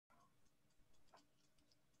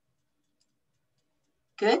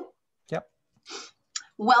Good? Yep.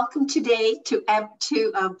 Welcome today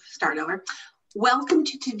start over. Welcome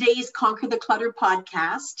to today's Conquer the Clutter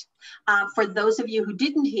podcast. For those of you who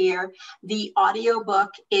didn't hear, the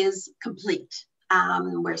audiobook is complete.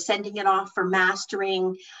 We're sending it off for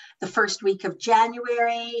mastering the first week of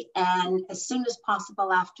January, and as soon as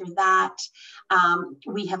possible after that,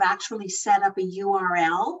 we have actually set up a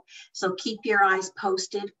URL. So keep your eyes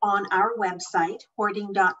posted on our website,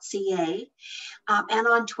 hoarding.ca, and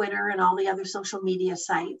on Twitter and all the other social media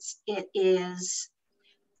sites. It is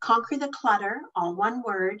Conquer the Clutter, all one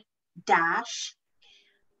word,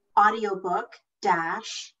 audiobook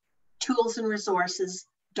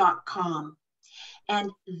toolsandresources.com.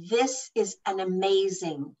 And this is an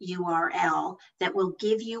amazing URL that will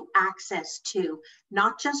give you access to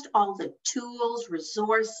not just all the tools,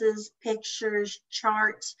 resources, pictures,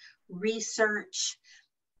 charts, research,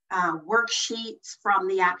 worksheets from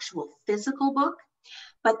the actual physical book,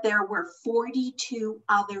 but there were 42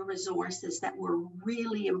 other resources that were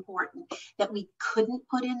really important that we couldn't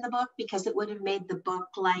put in the book because it would have made the book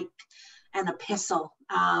like an epistle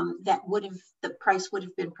the price would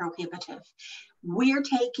have been prohibitive. We're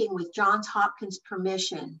taking, with Johns Hopkins'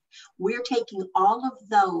 permission, we're taking all of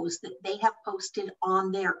those that they have posted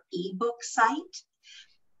on their ebook site.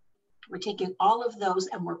 We're taking all of those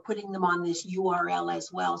and we're putting them on this URL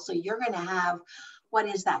as well. So you're going to have, what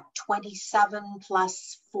is that, 27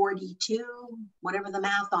 plus 42, whatever the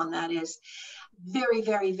math on that is. Very,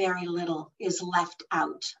 very, very little is left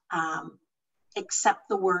out, except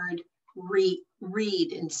the word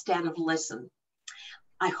read instead of listen.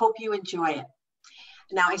 I hope you enjoy it.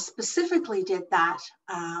 Now, I specifically did that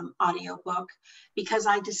audiobook because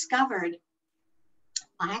I discovered,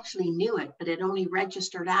 I actually knew it, but it only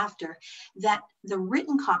registered after, that the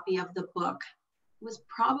written copy of the book was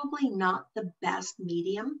probably not the best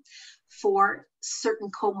medium for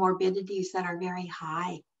certain comorbidities that are very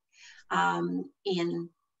high in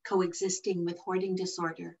coexisting with hoarding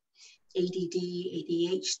disorder. ADD,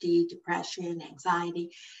 ADHD, depression,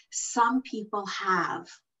 anxiety. Some people have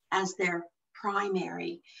as their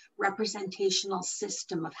primary representational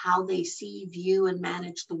system of how they see, view, and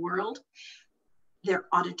manage the world, their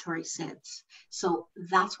auditory sense. So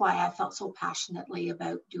that's why I felt so passionately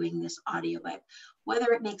about doing this audiobook.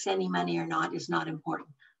 Whether it makes any money or not is not important.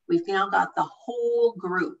 We've now got the whole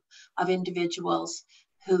group of individuals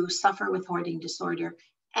who suffer with hoarding disorder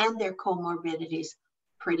and their comorbidities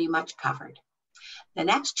pretty much covered. The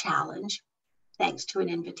next challenge, thanks to an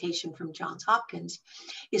invitation from Johns Hopkins,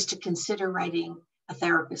 is to consider writing a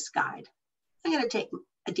therapist's guide. I'm going to take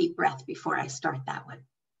a deep breath before I start that one.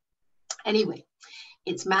 Anyway,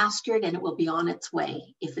 it's mastered and it will be on its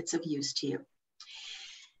way if it's of use to you.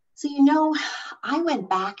 So, I went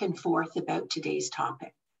back and forth about today's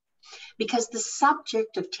topic because the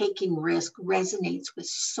subject of taking risk resonates with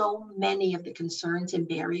so many of the concerns and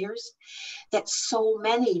barriers that so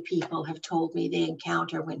many people have told me they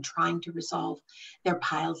encounter when trying to resolve their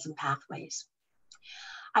piles and pathways.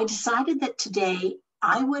 I decided that today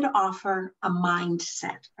I would offer a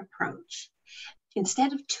mindset approach.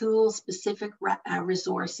 Instead of tool-specific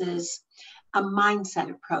resources, a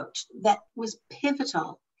mindset approach that was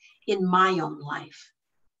pivotal in my own life.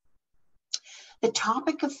 The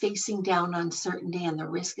topic of facing down uncertainty and the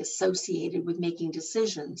risk associated with making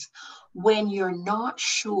decisions when you're not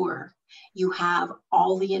sure you have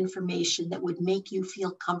all the information that would make you feel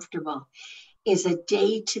comfortable is a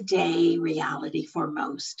day-to-day reality for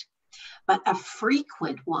most. But a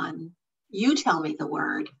frequent one, you tell me the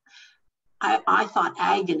word, I thought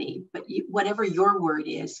agony, but whatever your word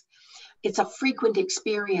is, it's a frequent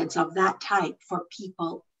experience of that type for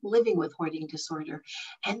people living with hoarding disorder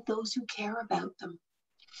and those who care about them.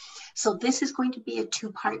 So this is going to be a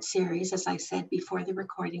two-part series, as I said before the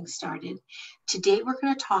recording started. Today, we're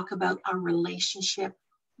going to talk about our relationship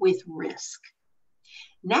with risk.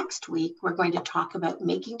 Next week, we're going to talk about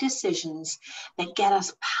making decisions that get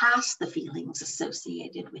us past the feelings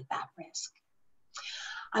associated with that risk.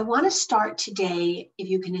 I want to start today, if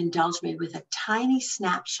you can indulge me, with a tiny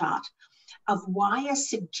snapshot of why a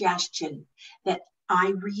suggestion that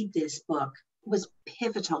I read this book was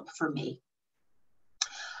pivotal for me.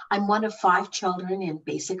 I'm one of 5 children in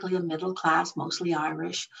basically a middle class, mostly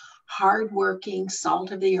Irish, hardworking,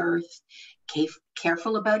 salt of the earth,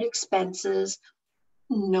 careful about expenses,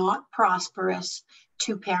 not prosperous,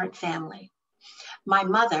 2-parent family. My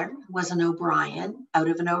mother was an O'Brien, out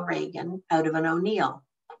of an O'Regan, out of an O'Neill.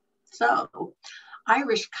 So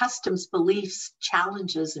Irish customs, beliefs,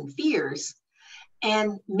 challenges, and fears,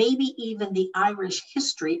 and maybe even the Irish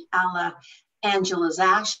history a la Angela's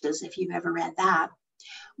Ashes, if you've ever read that,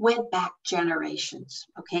 Went back generations,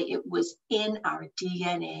 okay? It was in our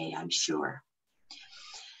DNA, I'm sure.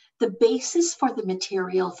 The basis for the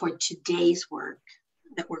material for today's work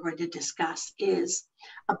that we're going to discuss is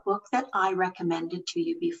a book that I recommended to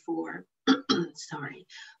you before. Sorry,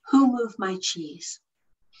 Who Moved My Cheese?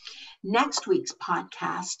 Next week's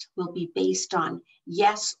podcast will be based on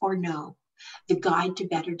Yes or No, The Guide to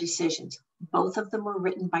Better Decisions. Both of them were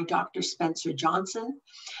written by Dr. Spencer Johnson,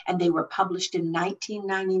 and they were published in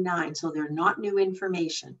 1999, so they're not new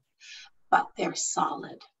information, but they're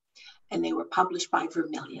solid, and they were published by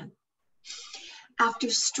Vermilion. After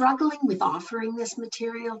struggling with offering this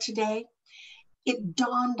material today, it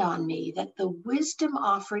dawned on me that the wisdom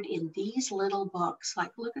offered in these little books,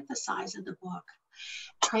 like look at the size of the book,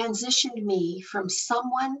 transitioned me from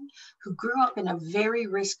someone who grew up in a very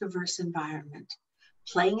risk-averse environment,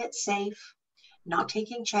 playing it safe, not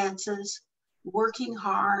taking chances, working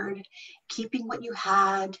hard, keeping what you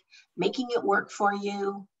had, making it work for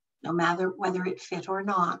you, no matter whether it fit or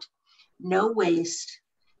not, no waste,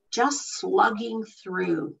 just slugging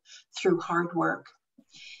through hard work,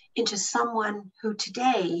 into someone who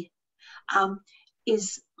today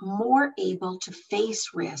is more able to face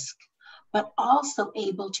risk, but also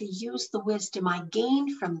able to use the wisdom I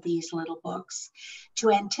gained from these little books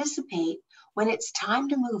to anticipate when it's time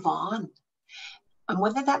to move on. And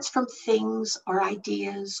whether that's from things or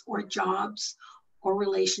ideas or jobs or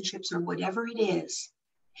relationships or whatever it is,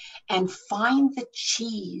 and find the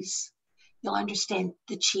cheese, you'll understand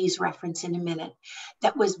the cheese reference in a minute,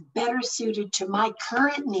 that was better suited to my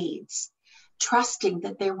current needs, trusting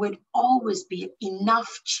that there would always be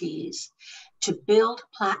enough cheese to build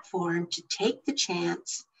a platform to take the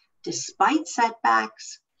chance, despite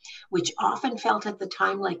setbacks, which often felt at the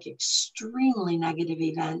time like extremely negative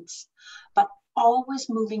events, but always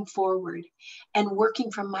moving forward and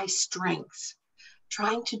working from my strengths,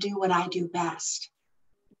 trying to do what I do best,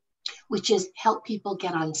 which is help people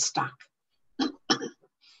get unstuck.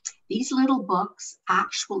 These little books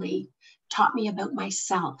actually taught me about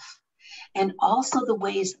myself and also the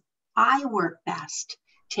ways I work best,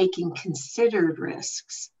 taking considered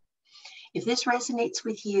risks. If this resonates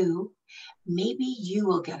with you, maybe you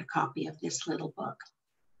will get a copy of this little book.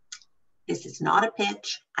 This is not a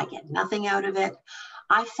pitch. I get nothing out of it.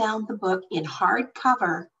 I found the book in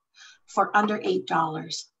hardcover for under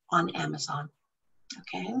 $8 on Amazon.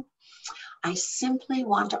 Okay. I simply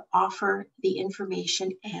want to offer the information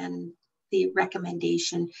and the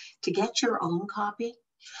recommendation to get your own copy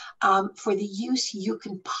for the use you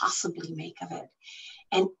can possibly make of it.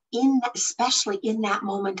 And especially in that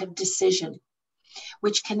moment of decision,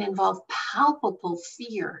 which can involve palpable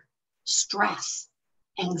fear, stress,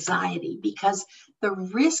 anxiety, because the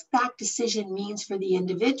risk that decision means for the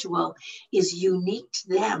individual is unique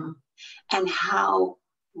to them and how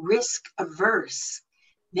risk averse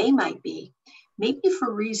they might be, maybe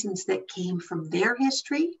for reasons that came from their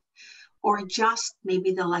history or just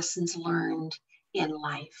maybe the lessons learned in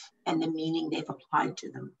life and the meaning they've applied to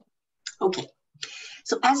them. Okay.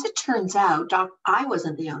 So as it turns out, I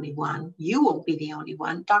wasn't the only one. You won't be the only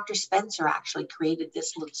one. Dr. Spencer actually created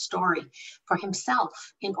this little story for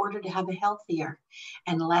himself in order to have a healthier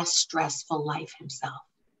and less stressful life himself.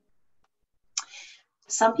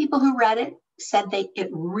 Some people who read it said it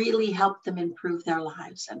really helped them improve their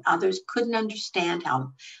lives, and others couldn't understand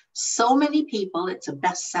how so many people, it's a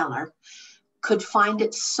bestseller, could find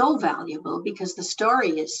it so valuable because the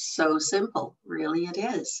story is so simple. Really, it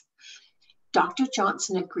is. Dr.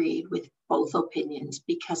 Johnson agreed with both opinions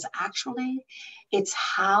because actually it's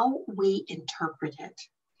how we interpret it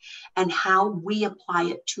and how we apply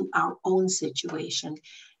it to our own situation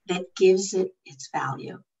that gives it its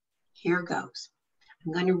value. Here goes.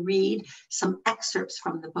 I'm going to read some excerpts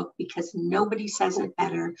from the book because nobody says it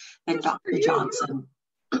better than Dr. Johnson.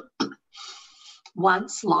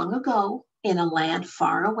 Once, long ago, in a land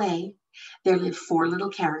far away, there lived 4 little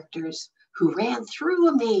characters who ran through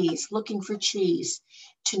a maze looking for cheese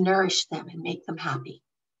to nourish them and make them happy.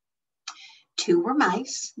 2 were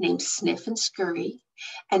mice named Sniff and Scurry,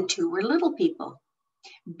 and 2 were little people,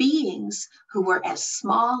 beings who were as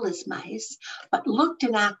small as mice, but looked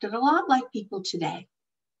and acted a lot like people today.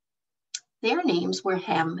 Their names were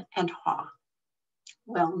Hem and Haw.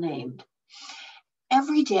 Well named.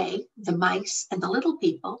 Every day, the mice and the little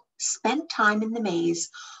people spent time in the maze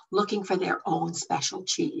looking for their own special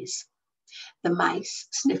cheese. The mice,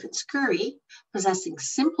 Sniff and Scurry, possessing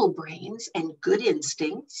simple brains and good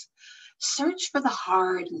instincts, searched for the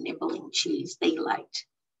hard, nibbling cheese they liked,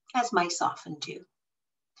 as mice often do.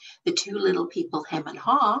 The 2 little people, Hem and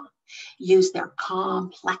Haw, used their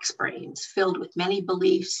complex brains filled with many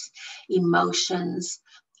beliefs, emotions,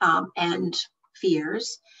 and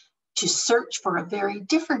fears to search for a very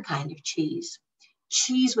different kind of cheese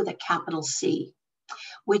with a capital C,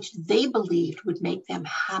 which they believed would make them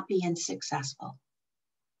happy and successful.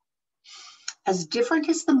 As different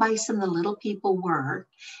as the mice and the little people were,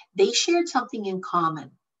 they shared something in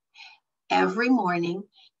common. Every morning,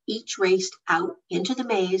 each raced out into the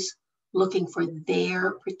maze looking for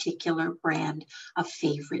their particular brand of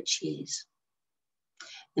favorite cheese.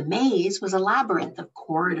 The maze was a labyrinth of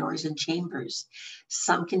corridors and chambers,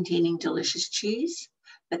 some containing delicious cheese,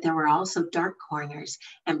 but there were also dark corners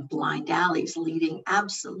and blind alleys leading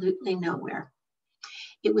absolutely nowhere.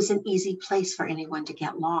 It was an easy place for anyone to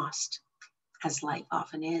get lost, as life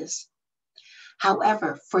often is.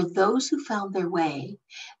 However, for those who found their way,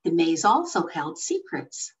 the maze also held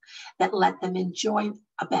secrets that let them enjoy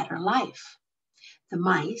a better life. The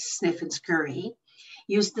mice, Sniff and Scurry,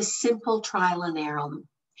 used the simple trial and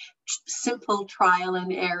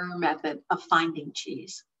error method of finding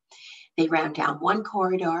cheese. They ran down one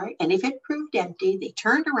corridor, and if it proved empty, they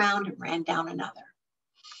turned around and ran down another.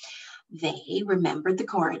 They remembered the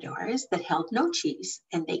corridors that held no cheese,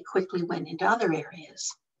 and they quickly went into other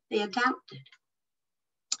areas. They adapted.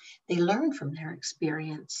 They learned from their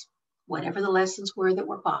experience, whatever the lessons were that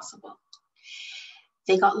were possible.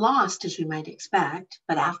 They got lost, as you might expect,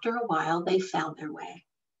 but after a while, they found their way.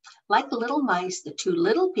 Like the little mice, the two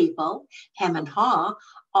little people, Hem and Haw,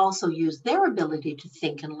 also used their ability to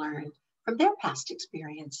think and learn from their past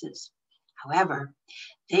experiences. However,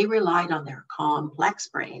 they relied on their complex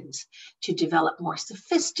brains to develop more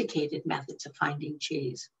sophisticated methods of finding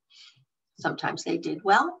cheese. Sometimes they did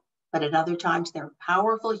well, but at other times their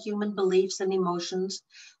powerful human beliefs and emotions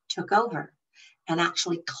took over and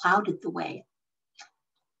actually clouded the way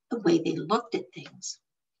they looked at things.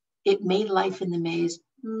 It made life in the maze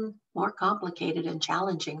more complicated and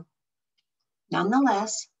challenging.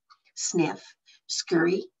 Nonetheless, Sniff,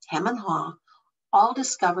 Scurry, Hem and Haw all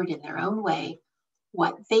discovered in their own way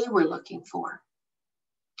what they were looking for.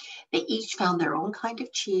 They each found their own kind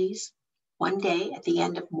of cheese. One day at the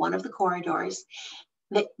end of one of the corridors,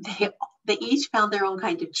 they each found their own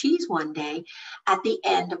kind of cheese one day at the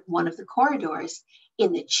end of one of the corridors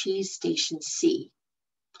in the cheese station C.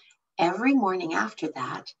 Every morning after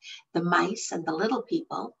that, the mice and the little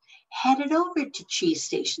people headed over to cheese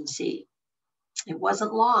station C. It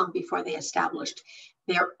wasn't long before they established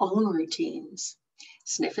their own routines.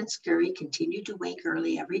 Sniff and Scurry continued to wake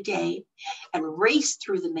early every day and race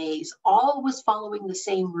through the maze, always following the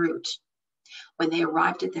same route. When they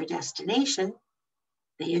arrived at their destination,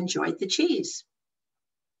 they enjoyed the cheese.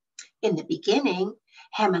 In the beginning,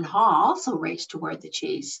 Hem and Haw also raced toward the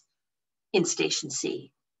cheese in Station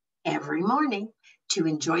C every morning to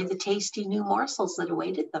enjoy the tasty new morsels that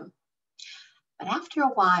awaited them. But after a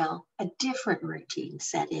while, a different routine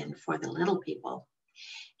set in for the little people.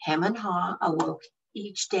 Hem and Haw awoke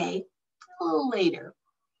each day a little later,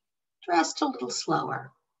 dressed a little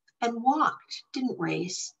slower, and walked, didn't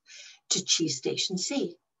race, to cheese station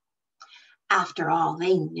C. After all,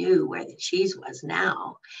 they knew where the cheese was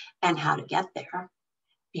now and how to get there.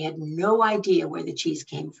 They had no idea where the cheese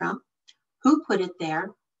came from, who put it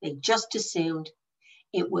there. They just assumed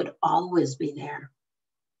it would always be there.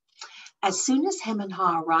 As soon as Hem and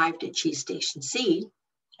Haw arrived at cheese station C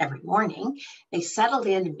every morning, they settled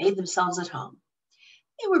in and made themselves at home.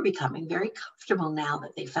 They were becoming very comfortable now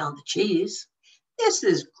that they found the cheese. "This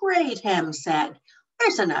is great," Hem said.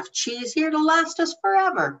 "There's enough cheese here to last us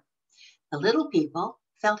forever." The little people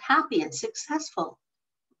felt happy and successful.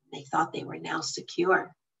 They thought they were now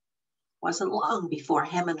secure. It wasn't long before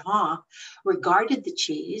Hem and Haw regarded the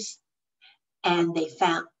cheese, and they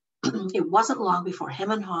found it wasn't long before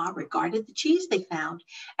Hem and Haw regarded the cheese they found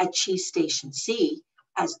at cheese station C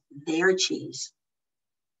as their cheese.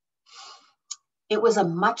 It was a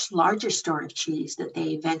much larger store of cheese that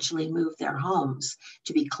they eventually moved their homes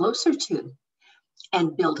to be closer to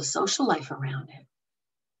and build a social life around it.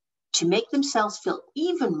 To make themselves feel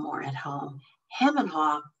even more at home, Hem and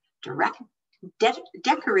Haw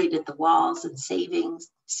decorated the walls and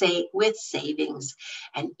with savings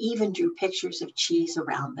and even drew pictures of cheese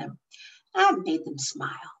around them. That made them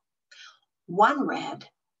smile. One read,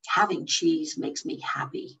 "Having cheese makes me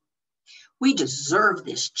happy." "We deserve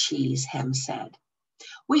this cheese," Hem said.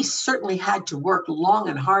 "We certainly had to work long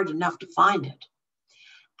and hard enough to find it."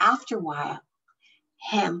 After a while,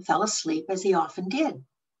 Hem fell asleep as he often did.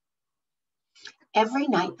 Every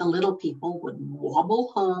night, the little people would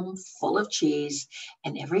wobble home full of cheese,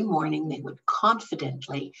 and every morning they would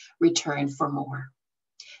confidently return for more.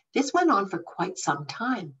 This went on for quite some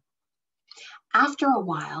time. After a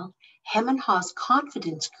while, Hem and Haw's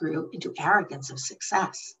confidence grew into arrogance of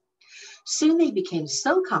success. Soon they became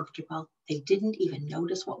so comfortable they didn't even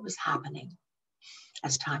notice what was happening.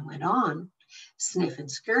 As time went on, Sniff and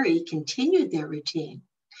Scurry continued their routine.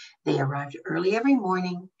 They arrived early every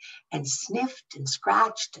morning and sniffed and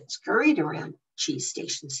scratched and scurried around Cheese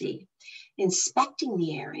Station C, inspecting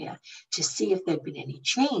the area to see if there'd been any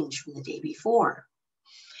change from the day before.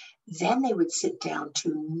 Then they would sit down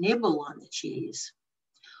to nibble on the cheese.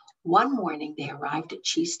 One morning, they arrived at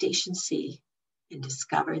Cheese Station C and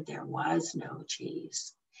discovered there was no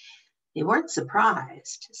cheese. They weren't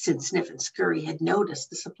surprised, since Sniff and Scurry had noticed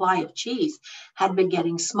the supply of cheese had been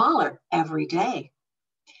getting smaller every day.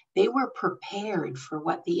 They were prepared for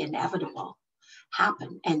what the inevitable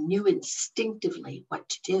happened and knew instinctively what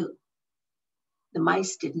to do. The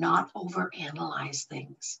mice did not overanalyze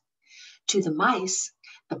things. To the mice,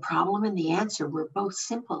 the problem and the answer were both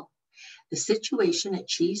simple. The situation at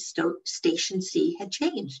Cheese Station C had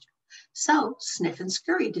changed. So Sniff and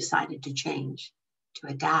Scurry decided to change, to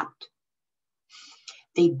adapt.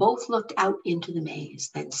 They both looked out into the maze.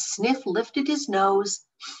 Then Sniff lifted his nose,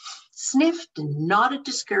 sniffed and nodded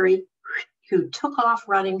to Scurry, who took off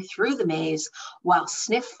running through the maze while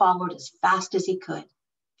Sniff followed as fast as he could.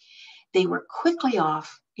 They were quickly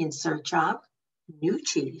off in search of new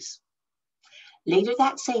cheese. Later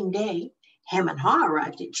that same day, Hem and Haw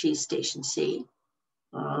arrived at Cheese Station C.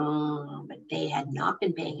 But they had not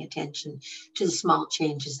been paying attention to the small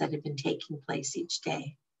changes that had been taking place each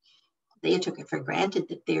day. They took it for granted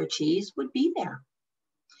that their cheese would be there.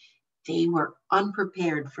 They were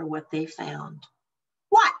unprepared for what they found.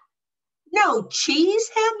 What? No cheese?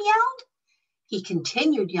 Hem yelled. He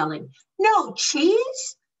continued yelling, no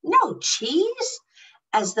cheese? No cheese?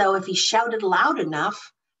 As though if he shouted loud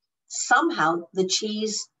enough, somehow the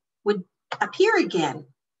cheese would appear again.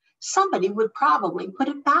 Somebody would probably put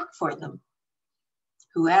it back for them.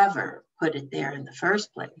 Whoever put it there in the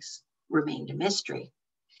first place remained a mystery.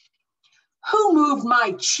 Who moved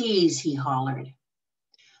my cheese? He hollered.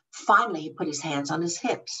 Finally, he put his hands on his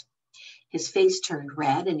hips. His face turned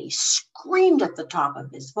red and he screamed at the top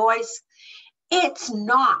of his voice, it's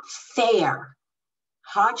not fair.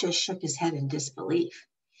 Haw just shook his head in disbelief.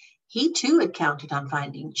 He too had counted on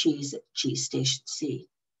finding cheese at Cheese Station C.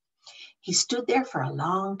 He stood there for a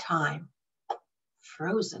long time,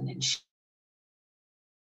 frozen in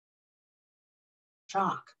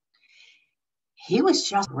shock. He was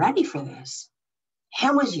just ready for this.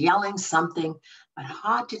 Hem was yelling something, but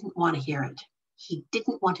Haw didn't want to hear it. He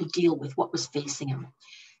didn't want to deal with what was facing him,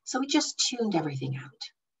 so he just tuned everything out.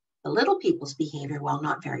 The little people's behavior, while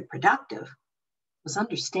not very productive, was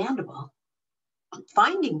understandable.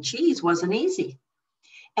 Finding cheese wasn't easy,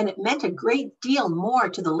 and it meant a great deal more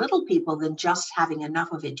to the little people than just having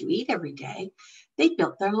enough of it to eat every day. They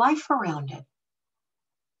built their life around it.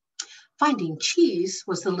 Finding cheese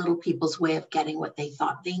was the little people's way of getting what they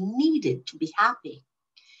thought they needed to be happy.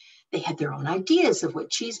 They had their own ideas of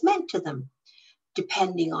what cheese meant to them,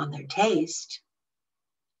 depending on their taste.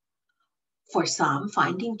 For some,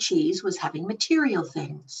 finding cheese was having material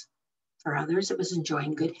things. For others, it was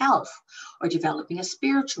enjoying good health or developing a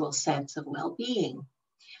spiritual sense of well-being.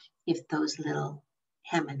 If those little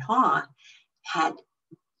Hem and Haw had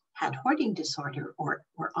hoarding disorder or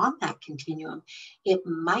were on that continuum, it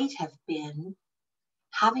might have been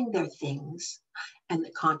having their things and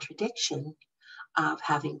the contradiction of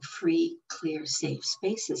having free, clear, safe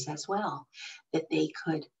spaces as well, that they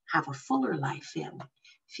could have a fuller life in,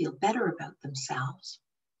 feel better about themselves.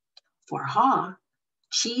 For Haw,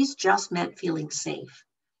 cheese just meant feeling safe,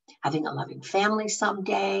 having a loving family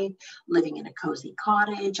someday, living in a cozy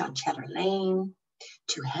cottage on Cheddar Lane.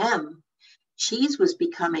 To Hem, cheese was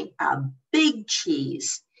becoming a big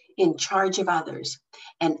cheese in charge of others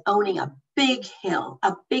and owning a big hill,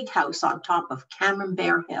 a big house on top of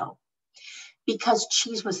Camembert Hill. Because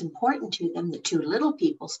cheese was important to them, the two little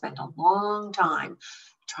people spent a long time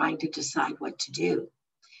trying to decide what to do.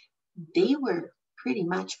 They were pretty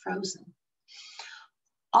much frozen.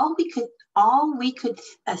 All we could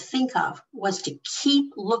think of was to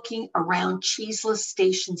keep looking around Cheeseless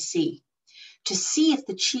Station C to see if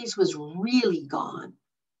the cheese was really gone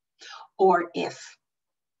or if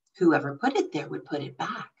whoever put it there would put it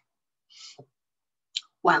back.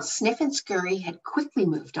 While Sniff and Scurry had quickly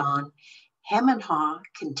moved on, Hem and Haw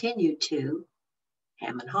continued to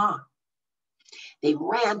hem and haw. They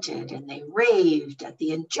ranted and they raved at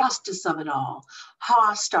the injustice of it all.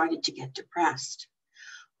 Haw started to get depressed.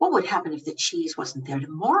 What would happen if the cheese wasn't there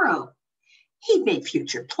tomorrow? He'd made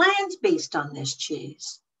future plans based on this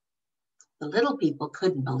cheese. The little people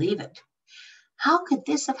couldn't believe it. How could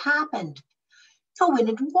this have happened? Owen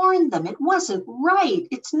had warned them it wasn't right.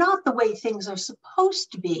 It's not the way things are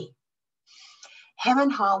supposed to be. Hem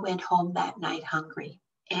and Haw went home that night hungry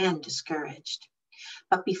and discouraged.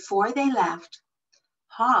 But before they left,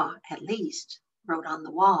 Haw, at least, wrote on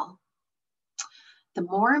the wall, "The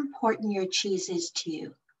more important your cheese is to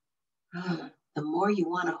you, the more you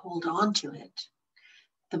want to hold on to it,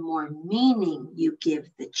 the more meaning you give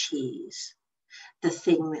the cheese, the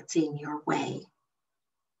thing that's in your way.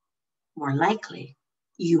 More likely,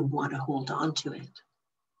 you want to hold on to it."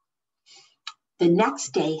 The next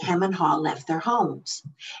day, Hem and Haw left their homes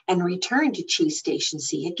and returned to Cheese Station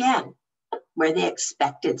C again, where they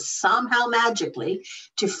expected somehow magically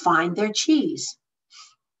to find their cheese.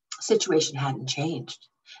 The situation hadn't changed.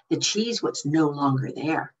 The cheese was no longer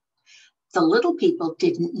there. The little people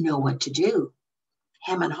didn't know what to do.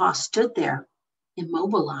 Hem and Haw stood there,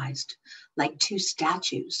 immobilized, like two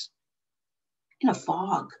statues, in a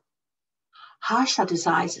fog. Haw shut his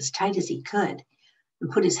eyes as tight as he could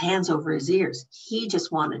and put his hands over his ears. He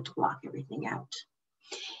just wanted to block everything out.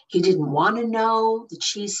 He didn't want to know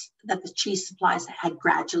that the cheese supplies had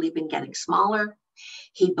gradually been getting smaller.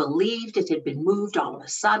 He believed it had been moved all of a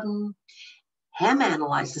sudden. Hem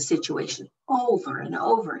analyzed the situation over and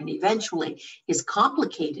over, and eventually his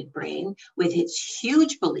complicated brain with its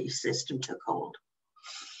huge belief system took hold.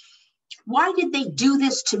 "Why did they do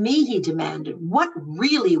this to me?" he demanded. "What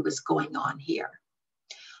really was going on here?"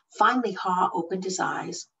 Finally, Haw opened his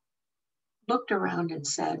eyes, looked around and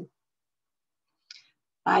said,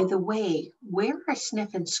 "By the way, where are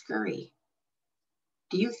Sniff and Scurry?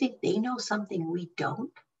 Do you think they know something we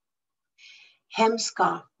don't?" Hem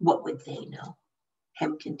scoffed. "What would they know?"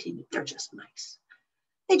 Hem continued, "They're just mice.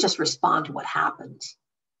 They just respond to what happens.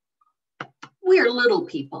 We're little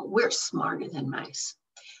people. We're smarter than mice.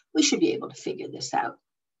 We should be able to figure this out."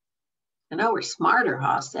 "I know we're smarter,"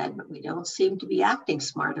 Haw said, "but we don't seem to be acting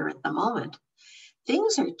smarter at the moment.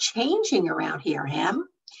 Things are changing around here, Hem.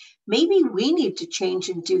 Maybe we need to change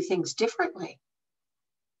and do things differently."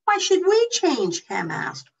 "Why should we change?" Hem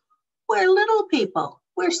asked. "We're little people.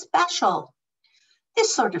 We're special.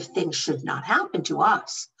 This sort of thing should not happen to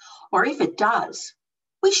us. Or if it does,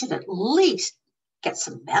 we should at least get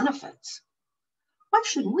some benefits." "Why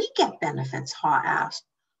should we get benefits?" Haw asked.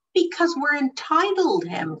 "Because we're entitled,"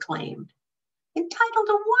 Hem claimed. "Entitled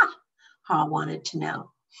to what?" Haw wanted to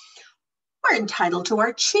know. "We're entitled to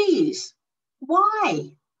our cheese."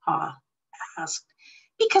 "Why?" Haw asked.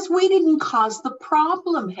 "Because we didn't cause the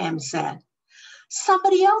problem," Hem said.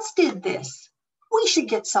 "Somebody else did this. We should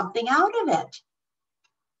get something out of it."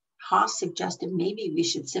 Haw suggested maybe we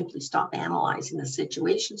should simply stop analyzing the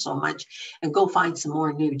situation so much and go find some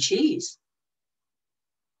more new cheese.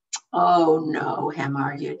 "Oh no," Hem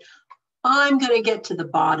argued. "I'm going to get to the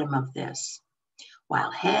bottom of this."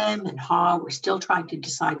 While Hem and Haw were still trying to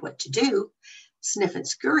decide what to do, Sniff and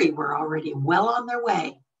Scurry were already well on their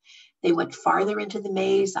way. They went farther into the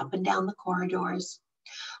maze, up and down the corridors,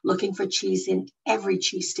 looking for cheese in every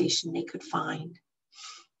cheese station they could find.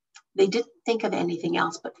 They didn't think of anything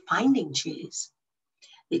else but finding cheese.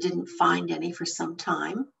 They didn't find any for some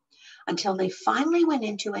time until they finally went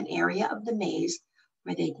into an area of the maze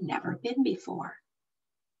where they'd never been before.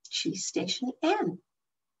 Cheese Station N.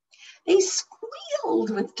 They squealed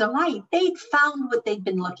with delight. They'd found what they'd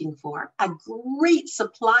been looking for, a great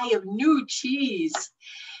supply of new cheese.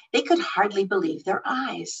 They could hardly believe their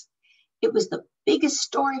eyes. It was the biggest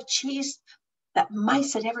store of cheese that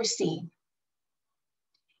mice had ever seen.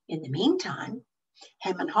 In the meantime,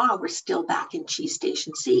 Hem and Haw were still back in Cheese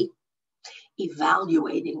Station C,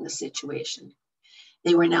 evaluating the situation.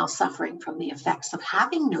 They were now suffering from the effects of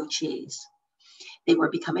having no cheese. They were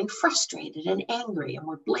becoming frustrated and angry and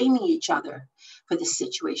were blaming each other for the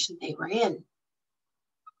situation they were in.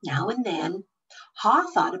 Now and then, Haw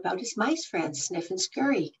thought about his mice friends, Sniff and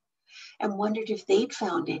Scurry, and wondered if they'd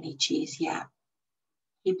found any cheese yet.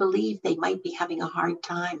 He believed they might be having a hard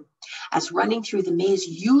time, as running through the maze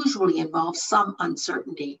usually involves some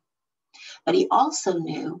uncertainty. But he also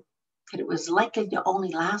knew that it was likely to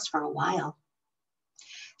only last for a while.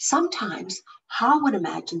 Sometimes Haw would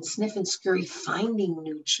imagine Sniff and Scurry finding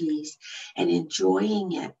new cheese and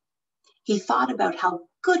enjoying it. He thought about how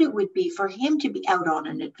good it would be for him to be out on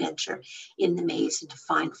an adventure in the maze and to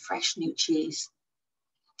find fresh new cheese.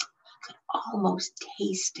 He could almost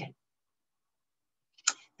taste it.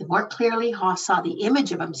 The more clearly Haw saw the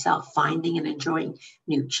image of himself finding and enjoying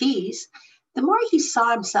new cheese, the more he saw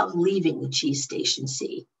himself leaving the Cheese Station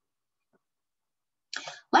C.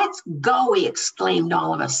 "Let's go," he exclaimed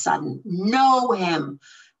all of a sudden. "No," Hem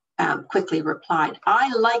quickly replied.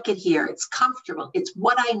 "I like it here. It's comfortable. It's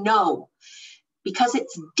what I know. because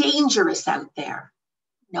it's dangerous out there.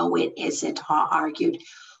 No, it isn't, Ha argued.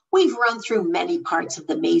 We've run through many parts of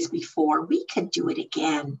the maze before. We could do it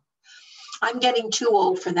again. I'm getting too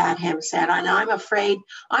old for that, Hem said, and I'm afraid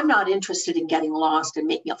I'm not interested in getting lost and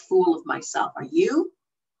making a fool of myself. Are you?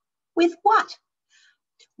 With what?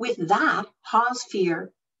 With that, Ha's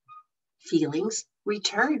feelings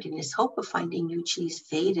returned, and his hope of finding new cheese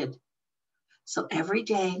faded. So every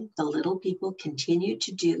day, the little people continued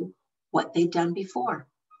to do what they'd done before.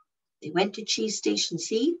 They went to Cheese Station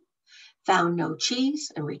C, found no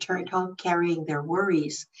cheese, and returned home carrying their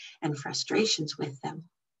worries and frustrations with them.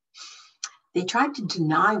 They tried to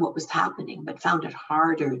deny what was happening, but found it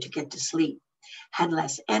harder to get to sleep, had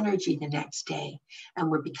less energy the next day,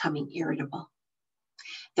 and were becoming irritable.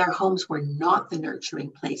 Their homes were not the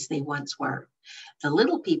nurturing place they once were. The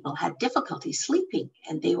little people had difficulty sleeping,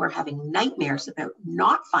 and they were having nightmares about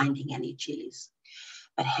not finding any cheese.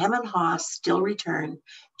 But Hem and Ha still returned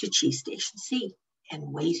to Cheese Station C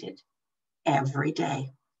and waited every day.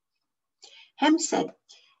 Hem said,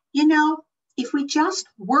 you know, if we just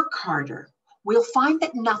work harder, we'll find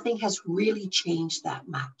that nothing has really changed that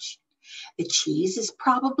much. The cheese is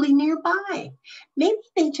probably nearby. Maybe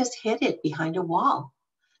they just hid it behind a wall.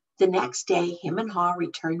 The next day, Hem and Ha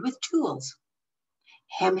returned with tools.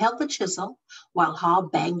 Hem held the chisel while Ha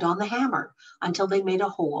banged on the hammer until they made a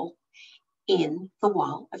hole in the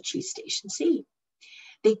wall of Cheese Station C.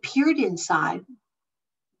 They peered inside.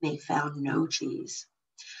 They found no cheese.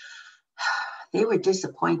 They were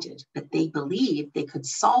disappointed, but they believed they could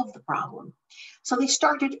solve the problem. So they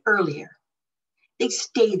started earlier. They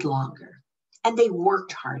stayed longer, and they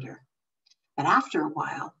worked harder. But after a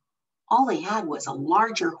while, all they had was a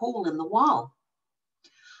larger hole in the wall.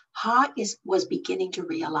 Ha was beginning to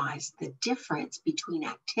realize the difference between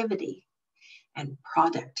activity and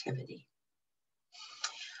productivity.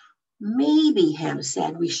 Maybe, Hem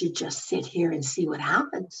said, we should just sit here and see what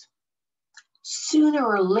happens. Sooner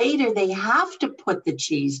or later, they have to put the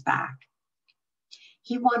cheese back.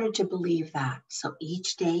 He wanted to believe that, so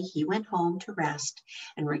each day he went home to rest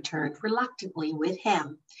and returned reluctantly with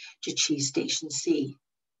Hem to Cheese Station C.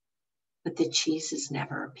 But the cheeses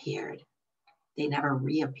never appeared. They never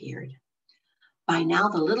reappeared. By now,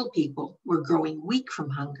 the little people were growing weak from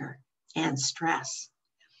hunger and stress.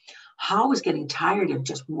 Ha was getting tired of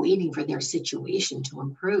just waiting for their situation to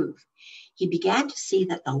improve. He began to see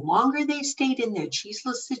that the longer they stayed in their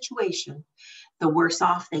cheeseless situation, the worse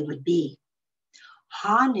off they would be.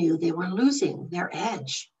 Ha knew they were losing their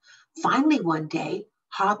edge. Finally, one day,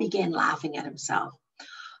 Ha began laughing at himself.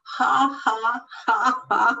 Ha, ha, ha,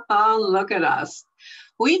 ha, ha, look at us.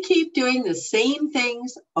 We keep doing the same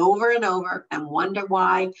things over and over and wonder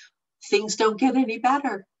why things don't get any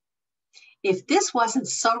better. If this wasn't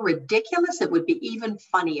so ridiculous, it would be even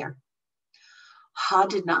funnier. Ha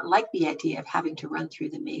did not like the idea of having to run through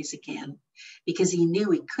the maze again because he knew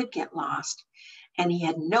he could get lost and he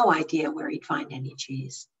had no idea where he'd find any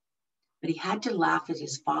cheese. But he had to laugh at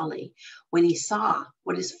his folly when he saw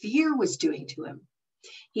what his fear was doing to him.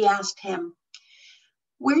 He asked him,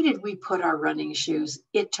 where did we put our running shoes?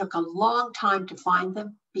 It took a long time to find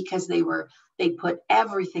them because they put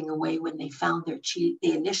everything away when they found their cheese.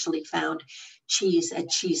 They initially found cheese at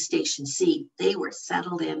Cheese Station C. They were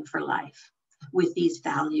settled in for life with these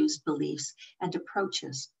values, beliefs, and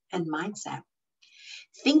approaches and mindset,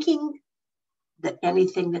 thinking that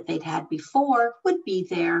anything that they'd had before would be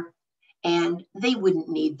there and they wouldn't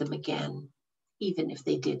need them again, even if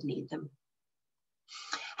they did need them.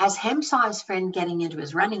 As Hem saw his friend getting into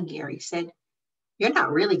his running gear, he said, you're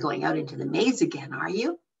not really going out into the maze again, are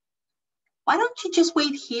you? Why don't you just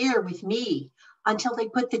wait here with me until they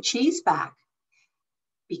put the cheese back?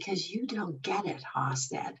 Because you don't get it, Ha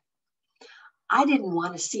said. I didn't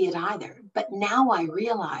want to see it either, but now I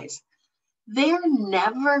realize they're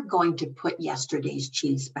never going to put yesterday's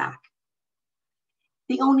cheese back.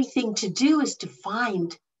 The only thing to do is to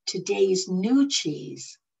find today's new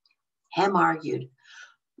cheese. Hem argued,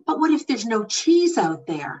 but what if there's no cheese out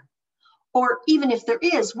there? Or even if there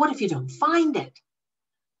is, what if you don't find it?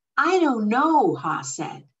 I don't know, Ha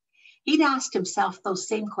said. He'd asked himself those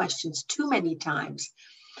same questions too many times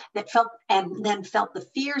and then felt the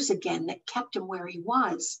fears again that kept him where he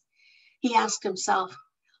was. He asked himself,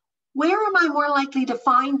 where am I more likely to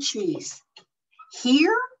find cheese?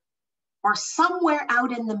 Here or somewhere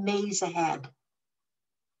out in the maze ahead?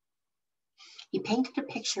 He painted a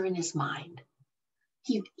picture in his mind.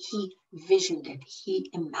 He visioned it. He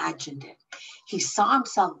imagined it. He saw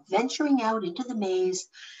himself venturing out into the maze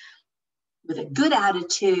with a good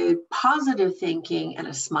attitude, positive thinking, and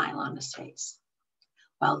a smile on his face.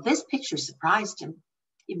 While this picture surprised him,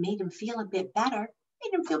 it made him feel a bit better.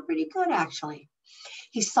 Made him feel pretty good, actually.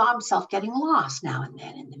 He saw himself getting lost now and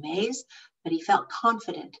then in the maze, but he felt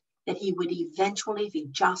confident that he would eventually, if he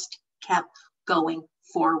just kept going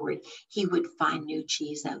forward, he would find new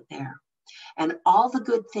cheese out there and all the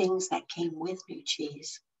good things that came with new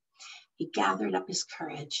cheese. He gathered up his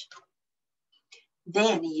courage.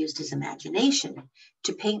 Then he used his imagination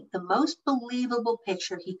to paint the most believable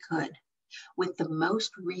picture he could with the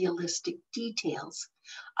most realistic details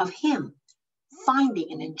of him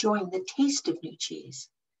finding and enjoying the taste of new cheese.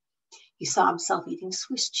 He saw himself eating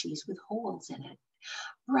Swiss cheese with holes in it,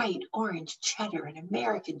 bright orange cheddar and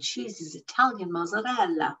American cheeses, Italian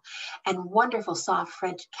mozzarella, and wonderful soft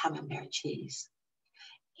French camembert cheese.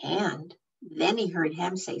 And then he heard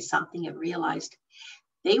Hem say something and realized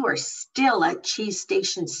they were still at Cheese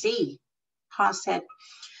Station C. Ha said,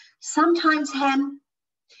 "Sometimes, Hem,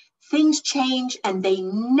 things change and they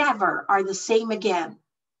never are the same again."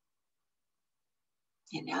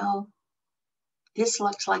 You know, this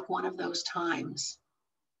looks like one of those times.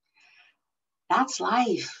 That's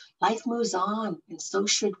life. Life moves on, and so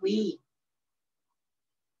should we.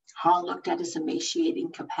 Hall looked at his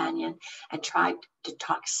emaciating companion and tried to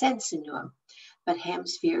talk sense into him, but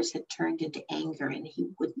Hem's fears had turned into anger and he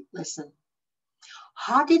wouldn't listen.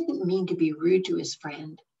 Ha didn't mean to be rude to his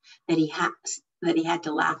friend, that he had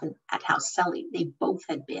to laugh at how silly they both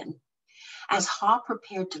had been. As Ha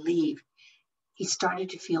prepared to leave, he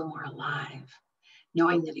started to feel more alive,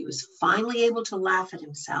 knowing that he was finally able to laugh at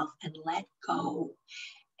himself and let go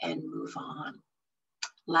and move on.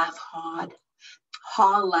 Laugh hard.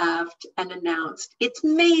 Ha laughed and announced, "It's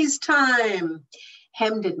maze time."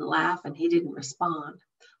 Hem didn't laugh and he didn't respond.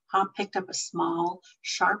 Ha picked up a small,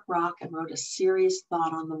 sharp rock and wrote a serious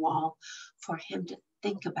thought on the wall for him to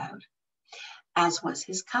think about. As was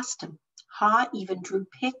his custom, Ha even drew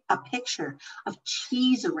a picture of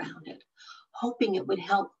cheese around it, hoping it would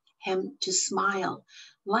help him to smile,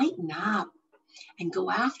 lighten up, and go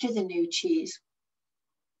after the new cheese.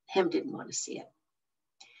 Hem didn't want to see it.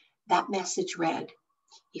 That message read,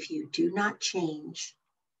 "If you do not change,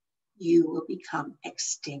 you will become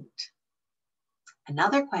extinct."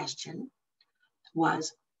 Another question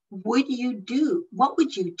was, what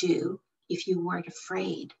would you do if you weren't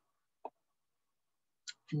afraid?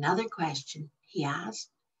 Another question he asked,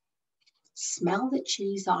 smell the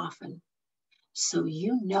cheese often so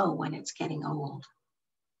you know when it's getting old.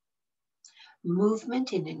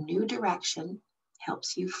 Movement in a new direction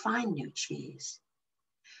helps you find new cheese.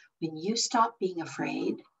 When you stop being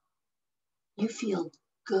afraid, you feel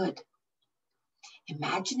good.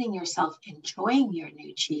 Imagining yourself enjoying your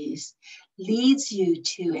new cheese leads you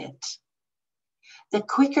to it. The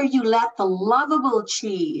quicker you let the lovable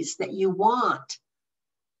cheese that you want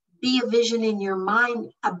be a vision in your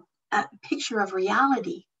mind, a picture of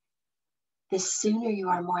reality, the sooner you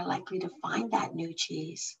are more likely to find that new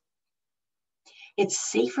cheese. It's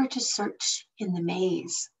safer to search in the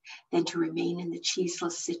maze than to remain in the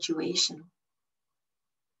cheeseless situation.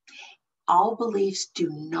 All beliefs do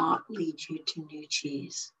not lead you to new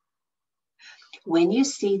cheese. When you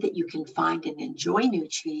see that you can find and enjoy new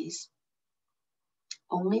cheese,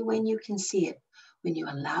 only when you can see it, when you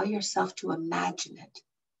allow yourself to imagine it,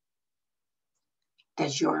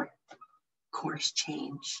 does your course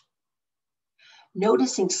change.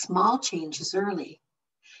 Noticing small changes early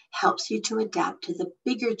helps you to adapt to the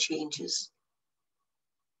bigger changes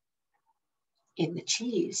in the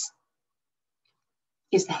cheese.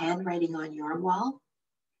 Is the handwriting on your wall?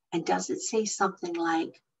 And does it say something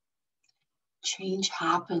like, change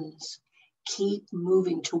happens, keep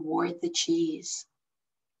moving toward the cheese,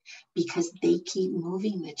 because they keep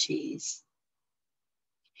moving the cheese.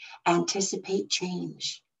 Anticipate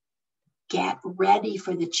change. Get ready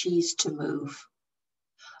for the cheese to move.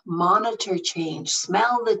 Monitor change.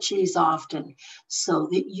 Smell the cheese often so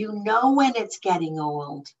that you know when it's getting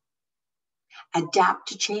old. Adapt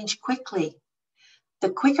to change quickly. The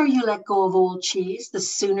quicker you let go of old cheese, the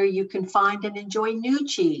sooner you can find and enjoy new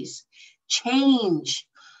cheese. Change.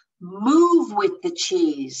 Move with the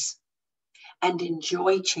cheese and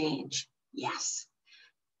enjoy change. Yes,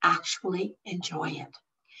 actually enjoy it.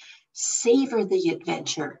 Savor the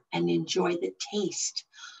adventure and enjoy the taste.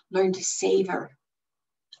 Learn to savor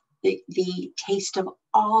the taste of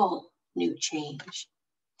all new change.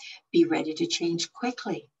 Be ready to change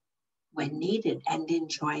quickly when needed and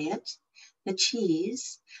enjoy it. The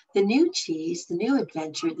cheese, the new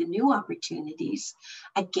adventure, the new opportunities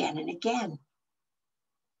again and again.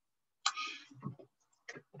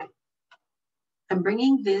 I'm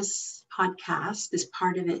bringing this podcast, this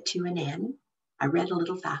part of it, to an end. I read a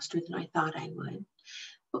little faster than I thought I would.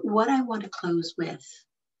 But what I want to close with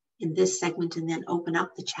in this segment and then open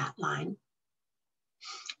up the chat line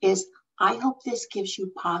is, I hope this gives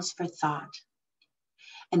you pause for thought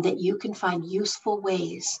and that you can find useful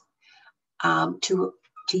ways to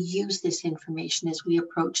use this information as we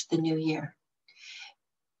approach the new year.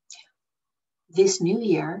 This new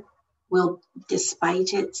year will,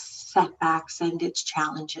 despite its setbacks and its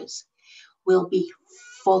challenges, will be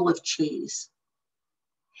full of cheese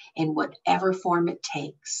in whatever form it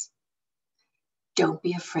takes. Don't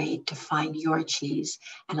be afraid to find your cheese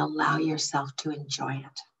and allow yourself to enjoy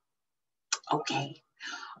it. Okay,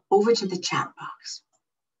 over to the chat box.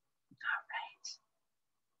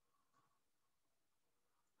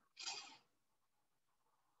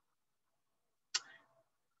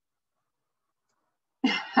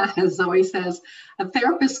 All right. Zoe says, a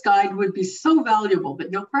therapist guide would be so valuable,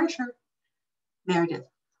 but no pressure. Meredith,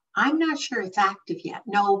 I'm not sure it's active yet.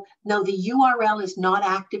 No, the URL is not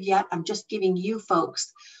active yet. I'm just giving you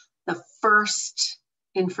folks the first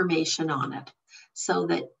information on it so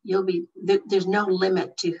that you'll be, there's no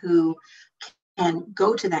limit to who can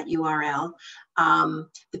go to that URL.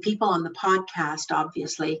 The people on the podcast,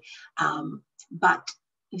 obviously, but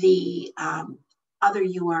the other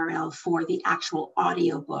URL for the actual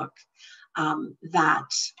audiobook, that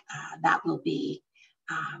will be,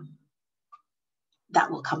 that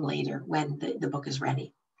will come later when the book is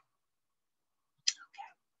ready.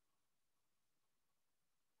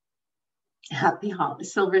 Okay.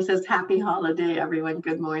 Silver says, happy holiday, everyone.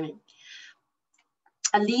 Good morning.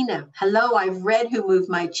 Alina, hello, I've read Who Moved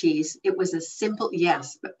My Cheese. It was a simple,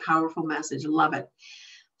 yes, but powerful message. Love it.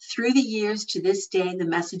 Through the years to this day, the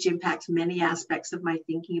message impacts many aspects of my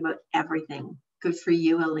thinking about everything. Good for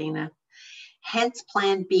you, Alina. Hence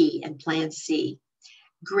Plan B and Plan C.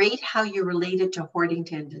 Great how you related to hoarding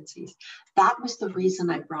tendencies. That was the reason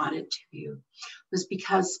I brought it to you, was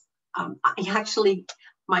because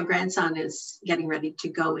my grandson is getting ready to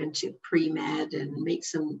go into pre-med and make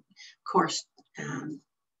some course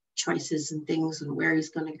choices and things and where he's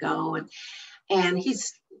going to go. And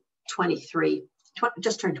he's 23,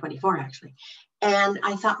 just turned 24 actually. And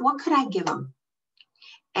I thought, what could I give him?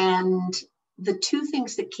 And the two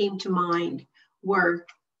things that came to mind were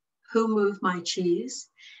Who Moved My Cheese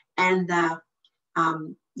and the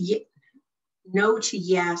no to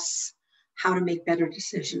yes, how to make better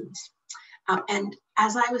decisions. And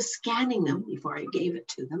as I was scanning them before I gave it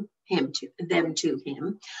to them to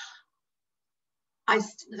him, I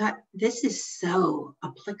thought, this is so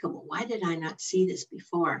applicable. Why did I not see this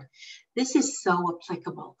before? This is so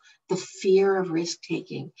applicable. The fear of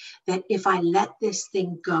risk-taking, that if I let this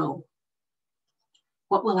thing go,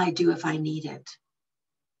 what will I do if I need it?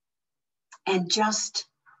 And just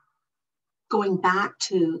going back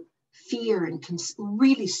to fear and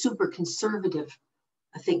really super conservative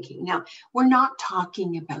thinking. Now, we're not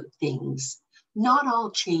talking about things. Not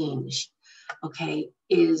all change, okay,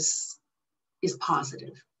 is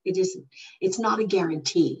positive. It isn't. It's not a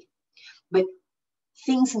guarantee. But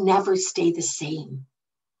things never stay the same.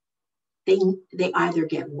 They either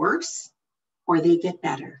get worse or they get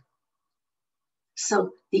better.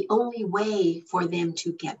 So the only way for them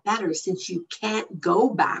to get better, since you can't go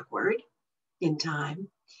backward in time,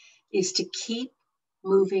 is to keep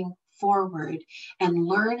moving forward and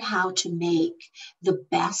learn how to make the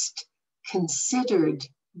best considered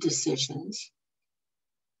decisions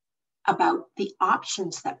about the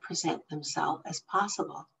options that present themselves as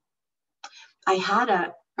possible. I had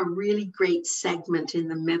a really great segment in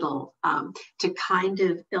the middle to kind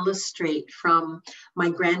of illustrate from my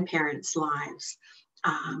grandparents' lives.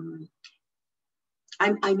 I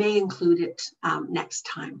may include it next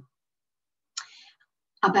time,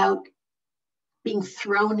 about being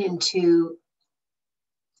thrown into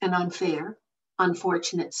an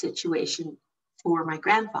unfortunate situation for my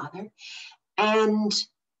grandfather, and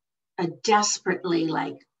a desperately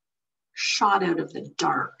shot out of the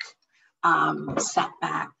dark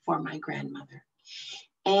setback for my grandmother,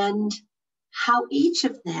 and how each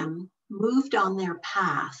of them moved on their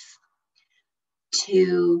path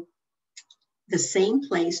to the same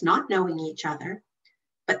place, not knowing each other,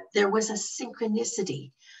 but there was a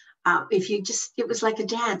synchronicity. It was like a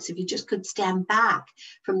dance. If you just could stand back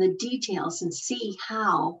from the details and see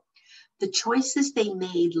how the choices they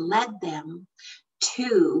made led them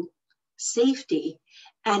to safety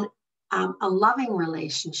and a loving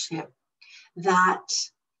relationship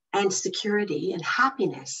and security and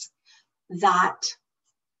happiness that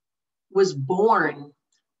was born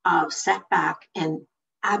of setback and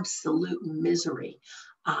absolute misery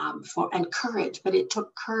and courage. But it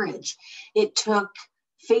took courage. It took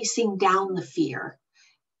facing down the fear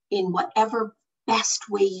in whatever best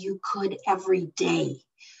way you could every day,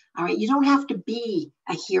 All right. You don't have to be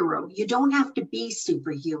a hero. You don't have to be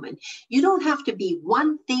superhuman. You don't have to be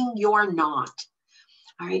one thing you're not.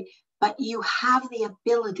 All right. But you have the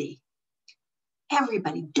ability.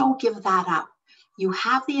 Everybody, don't give that up. You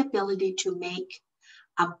have the ability to make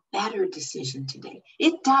a better decision today.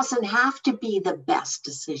 It doesn't have to be the best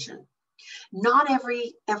decision. Not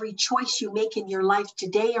every choice you make in your life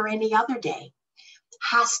today or any other day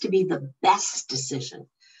has to be the best decision.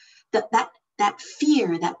 That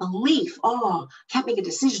fear, that belief, oh, can't make a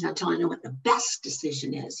decision until I know what the best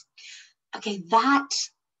decision is. Okay, that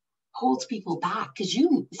holds people back because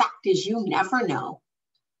the fact is you never know.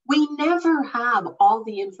 We never have all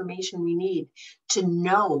the information we need to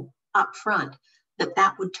know up front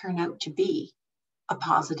that would turn out to be a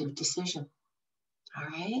positive decision. All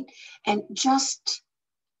right. And just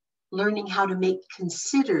learning how to make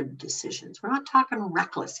considered decisions. We're not talking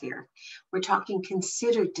reckless here. We're talking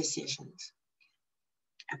considered decisions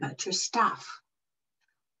about your stuff,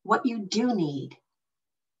 what you do need,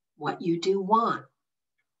 what you do want,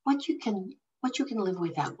 what you can live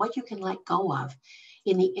without, what you can let go of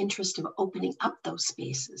in the interest of opening up those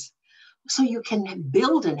spaces. So you can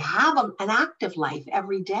build and have an active life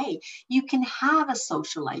every day. You can have a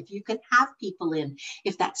social life. You can have people in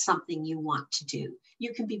if that's something you want to do.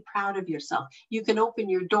 You can be proud of yourself. You can open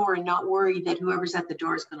your door and not worry that whoever's at the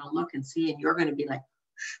door is going to look and see, and you're going to be like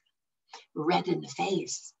red in the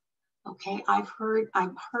face. Okay, I've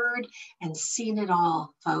heard and seen it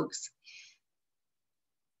all, folks.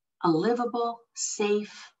 A livable,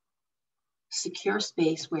 safe, secure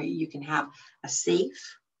space where you can have a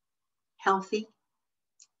safe, healthy,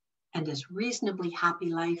 and as reasonably happy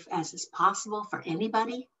life as is possible for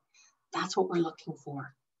anybody. That's what we're looking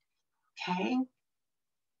for. Okay?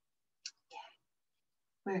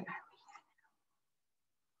 Where are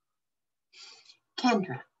we?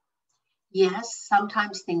 Kendra. Yes,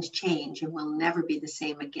 sometimes things change and will never be the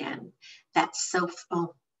same again. That's so,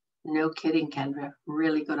 oh, no kidding, Kendra.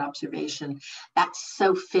 Really good observation. That's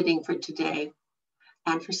so fitting for today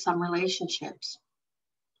and for some relationships.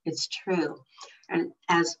 It's true. And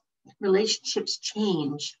as relationships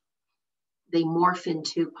change, they morph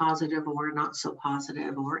into positive or not so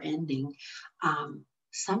positive or ending.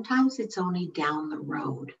 Sometimes it's only down the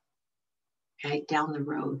road, okay, down the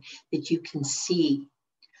road that you can see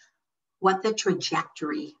what the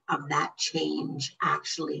trajectory of that change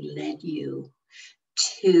actually led you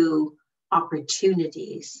to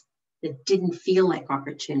opportunities that didn't feel like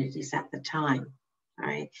opportunities at the time,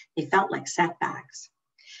 right? They felt like setbacks,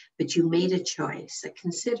 but you made a choice, a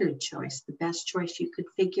considered choice, the best choice you could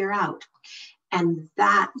figure out. And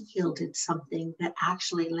that yielded something that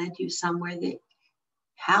actually led you somewhere that,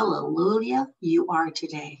 hallelujah, you are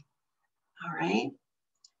today. All right?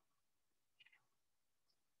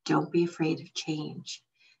 Don't be afraid of change.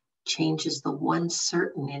 Change is the one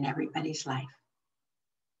certain in everybody's life.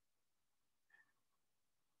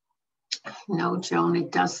 No, Joan,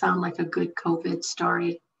 it does sound like a good COVID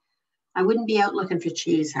story. I wouldn't be out looking for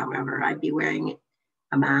cheese, however. I'd be wearing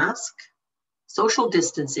a mask, social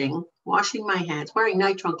distancing, washing my hands, wearing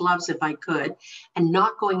nitrile gloves if I could, and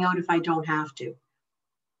not going out if I don't have to.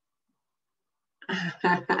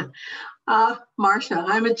 Marsha,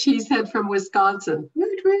 I'm a cheesehead from Wisconsin.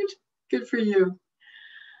 Good for you.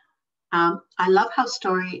 I love how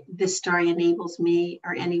this story enables me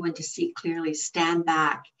or anyone to see clearly, stand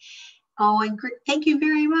back. Oh, and thank you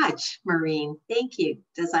very much, Maureen. Thank you,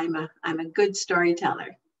 because I'm a good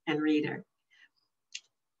storyteller and reader.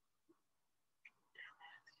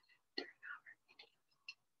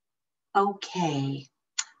 Okay.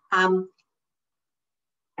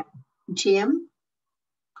 Jim,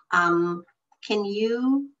 can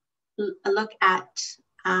you look at...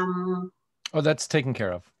 Oh, that's taken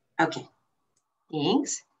care of. Okay,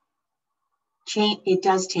 thanks. It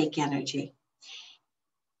does take energy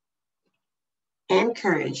and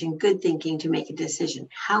courage and good thinking to make a decision.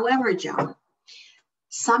 However, John,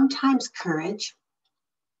 sometimes courage,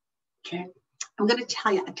 okay, I'm going to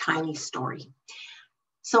tell you a tiny story.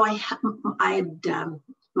 So I had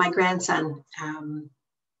my grandson,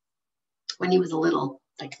 when he was little,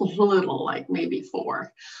 like maybe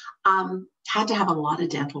 4, had to have a lot of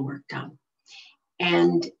dental work done.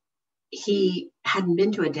 And he hadn't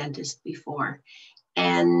been to a dentist before.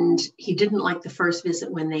 And he didn't like the first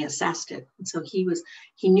visit when they assessed it. And so he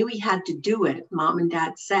knew he had to do it. Mom and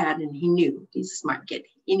Dad said, and he knew, he's a smart kid.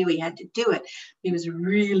 He knew he had to do it. He was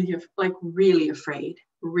really afraid.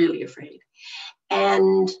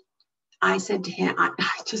 And I said to him, I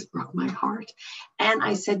just broke my heart. And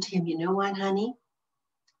I said to him, you know what, honey?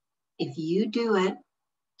 If you do it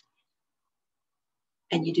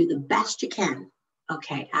and you do the best you can,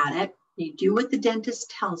 Okay, at it. You do what the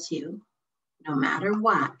dentist tells you, no matter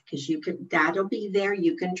what, because Dad'll be there.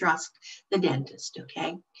 You can trust the dentist,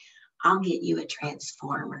 okay? I'll get you a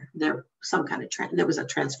transformer. There was a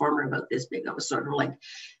transformer about this big. It was sort of like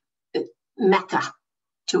Mecca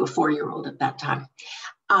to a 4-year-old at that time.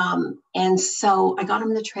 And so I got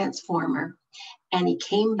him the transformer, and he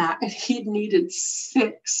came back and he needed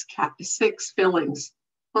six fillings.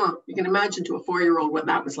 You can imagine to a 4-year-old what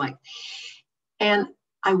that was like. And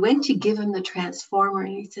I went to give him the transformer,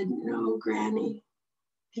 and he said, "No, Granny."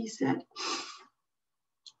 He said,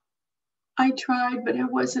 "I tried, but I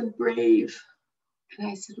wasn't brave." And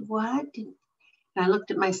I said, "What?" And I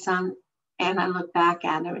looked at my son, and I looked back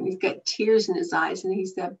at him, and he's got tears in his eyes. And he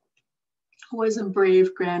said, "I wasn't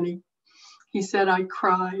brave, Granny." He said, "I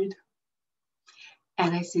cried."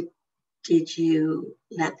 And I said, "Did you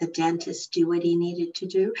let the dentist do what he needed to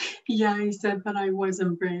do?" "Yeah," he said, "but I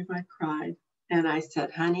wasn't brave. I cried." And I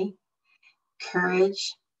said, "Honey,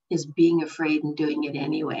 courage is being afraid and doing it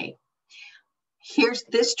anyway. Here's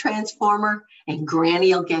this transformer, and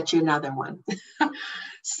Granny will get you another one."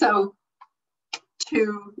 So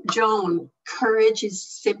to Joan, courage is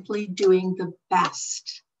simply doing the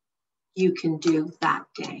best you can do that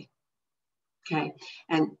day. Okay.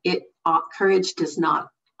 And courage does not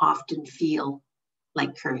often feel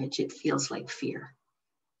like courage. It feels like fear.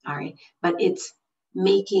 All right. But it's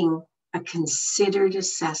making a considered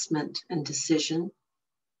assessment and decision,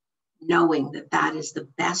 knowing that that is the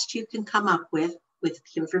best you can come up with the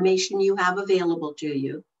information you have available to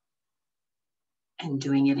you, and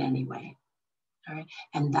doing it anyway. All right.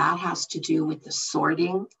 And that has to do with the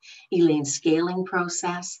sorting, Elaine's scaling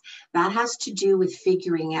process. That has to do with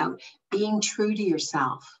figuring out, being true to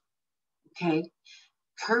yourself. Okay.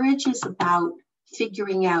 Courage is about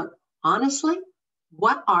figuring out, honestly,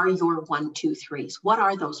 what are your 1, 2, 3s? What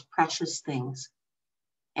are those precious things?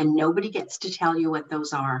 And nobody gets to tell you what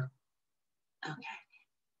those are. Okay.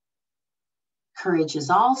 Courage is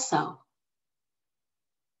also,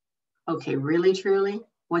 okay, really, truly,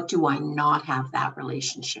 what do I not have that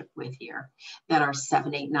relationship with here? That are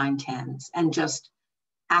 7, 8, 9, 10s, and just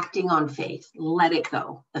acting on faith. Let it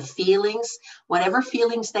go. The feelings, whatever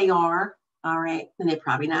feelings they are, all right, and they're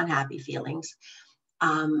probably not happy feelings,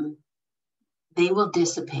 they will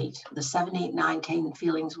dissipate. The 7, 8, 9, 10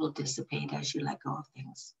 feelings will dissipate as you let go of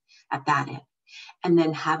things at that end. And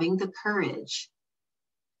then having the courage,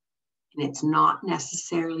 and it's not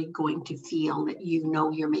necessarily going to feel that you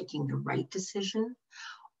know you're making the right decision,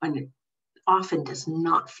 and it often does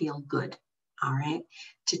not feel good, all right?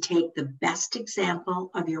 To take the best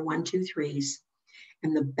example of your 1, 2, 3s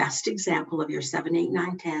and the best example of your 7, 8,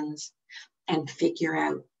 9, 10s, and figure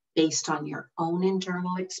out, based on your own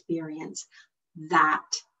internal experience, that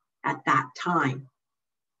at that time,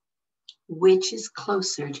 which is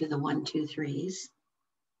closer to the 1, 2, 3s?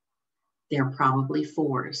 They're probably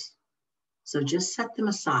 4s. So just set them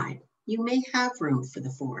aside. You may have room for the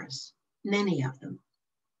 4s, many of them.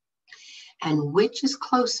 And which is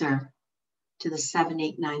closer to the 7,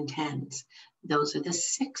 8, 9, 10s? Those are the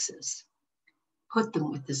 6s. Put them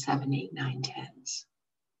with the 7, 8, 9, 10s.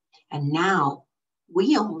 And now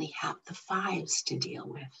we only have the 5s to deal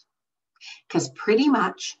with. Because pretty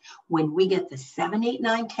much when we get the 7, 8,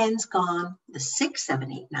 9, 10s gone, the 6,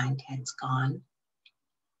 7, 8, 9, 10s gone,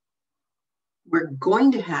 we're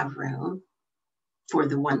going to have room for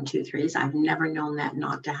the 1, 2, 3s. I've never known that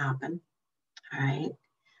not to happen. All right.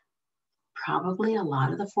 Probably a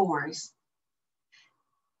lot of the 4s.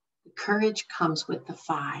 The courage comes with the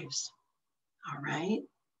 5s. All right.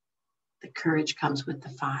 The courage comes with the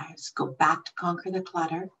 5s. Go back to conquer the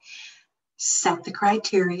clutter. Set the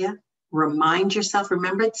criteria. Remind yourself.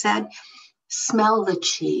 Remember it said, smell the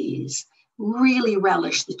cheese. Really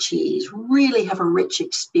relish the cheese. Really have a rich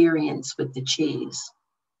experience with the cheese.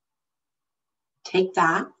 Take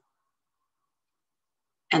that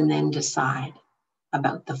and then decide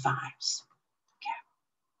about the 5s. Okay.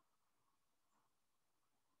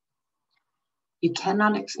 You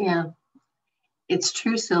cannot, it's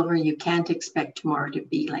true, Silver, you can't expect tomorrow to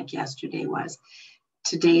be like yesterday was.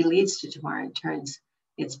 Today leads to tomorrow and turns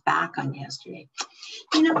its back on yesterday.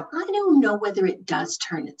 I don't know whether it does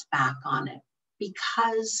turn its back on it,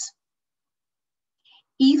 because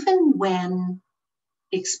even when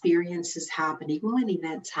experiences happen, even when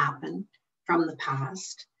events happen from the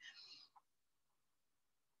past,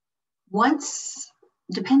 once,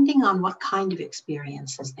 depending on what kind of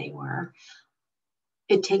experiences they were,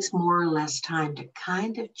 it takes more or less time to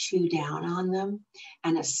kind of chew down on them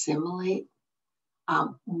and assimilate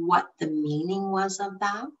what the meaning was of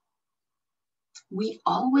that. We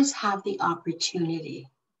always have the opportunity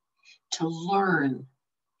to learn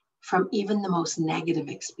from even the most negative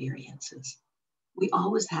experiences. We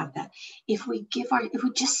always have that. If we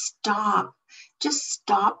just stop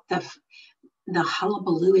the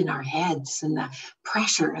hullabaloo in our heads and the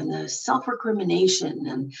pressure and the self-recrimination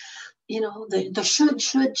and, the should.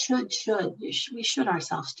 We should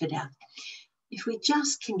ourselves to death. If we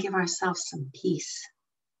just can give ourselves some peace,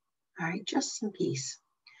 all right, just some peace.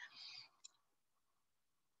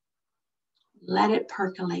 Let it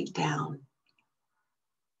percolate down.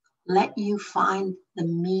 Let you find the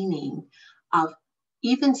meaning of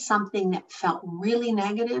even something that felt really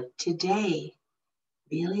negative today.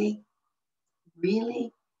 Really,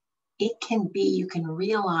 it can be, you can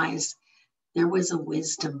realize there was a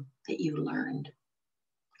wisdom that you learned,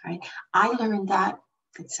 right? I learned that,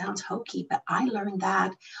 it sounds hokey, but I learned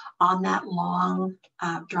that on that long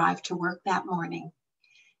drive to work that morning,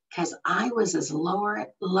 because I was as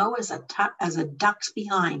low as a duck's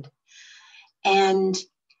behind. And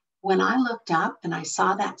when I looked up and I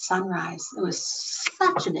saw that sunrise, it was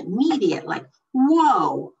such an immediate, like,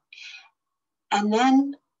 whoa. And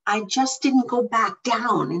then I just didn't go back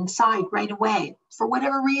down inside right away for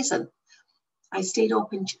whatever reason. I stayed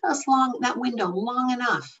open that window long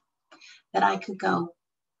enough that I could go,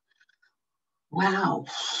 wow,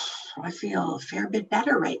 I feel a fair bit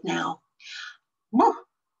better right now. Whoa.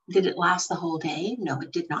 Did it last the whole day? No,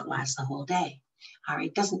 it did not last the whole day. All right,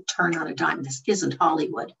 it doesn't turn on a dime. This isn't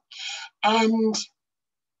Hollywood. And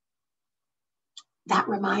that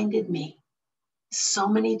reminded me so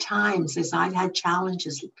many times as I've had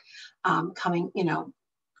challenges coming,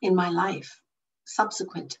 in my life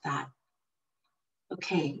subsequent to that.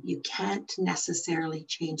 Okay, you can't necessarily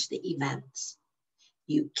change the events.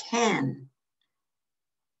 You can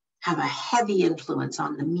have a heavy influence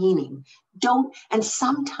on the meaning. And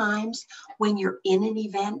sometimes when you're in an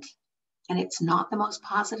event and it's not the most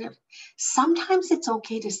positive, sometimes it's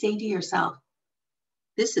okay to say to yourself,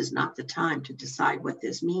 this is not the time to decide what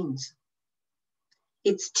this means.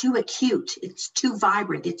 It's too acute, it's too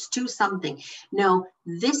vibrant, it's too something. No,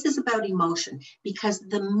 this is about emotion, because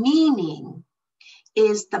the meaning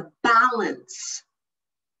is the balance,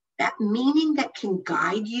 that meaning that can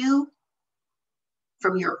guide you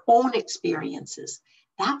from your own experiences.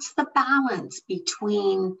 That's the balance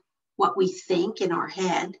between what we think in our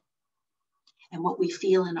head and what we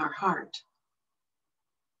feel in our heart.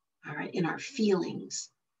 All right, in our feelings.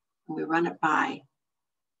 And we run it by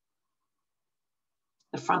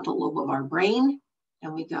the frontal lobe of our brain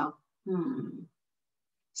and we go,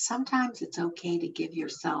 Sometimes it's okay to give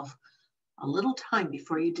yourself a little time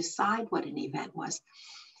before you decide what an event was.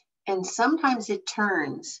 And sometimes it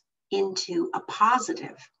turns into a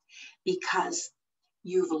positive because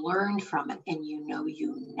you've learned from it and you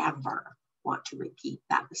never want to repeat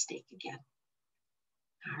that mistake again.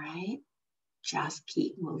 All right, just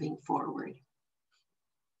keep moving forward.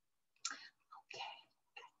 Okay,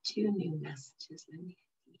 got 2 new messages. Let me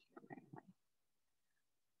see here.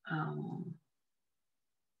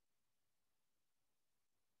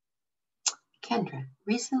 Kendra,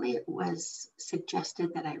 recently it was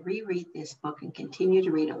suggested that I reread this book and continue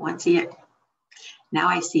to read it once a year. Now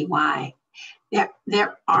I see why.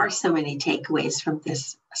 There are so many takeaways from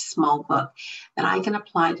this small book that I can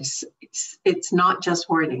apply to. It's not just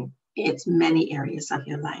wording, it's many areas of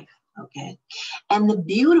your life, okay? And the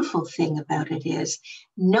beautiful thing about it is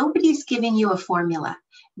nobody's giving you a formula.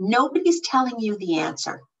 Nobody's telling you the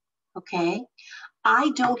answer, okay?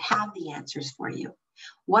 I don't have the answers for you.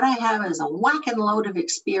 What I have is a whacking load of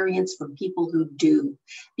experience from people who do,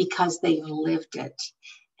 because they've lived it.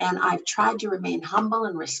 And I've tried to remain humble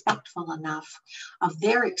and respectful enough of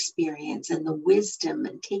their experience and the wisdom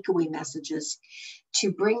and takeaway messages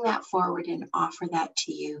to bring that forward and offer that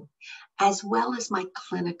to you, as well as my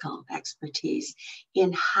clinical expertise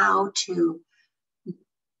in how to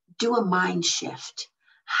do a mind shift,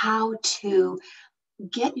 how to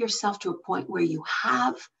get yourself to a point where you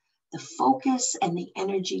have the focus and the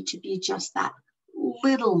energy to be just that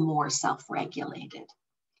little more self-regulated.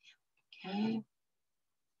 Okay.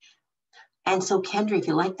 And so, Kendra, if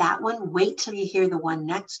you like that one, wait till you hear the one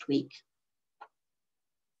next week.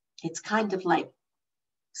 It's kind of like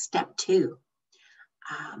step 2.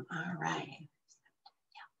 All right.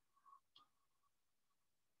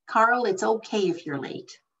 Carl, it's okay if you're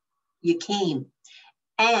late. You came.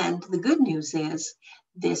 And the good news is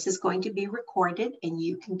this is going to be recorded and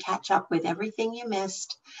you can catch up with everything you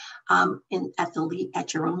missed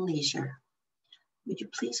at your own leisure. Would you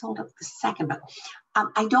please hold up the second book?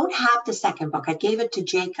 I don't have the second book. I gave it to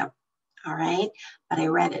Jacob, all right? But I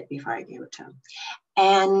read it before I gave it to him.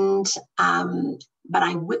 And,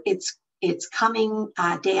 it's It's coming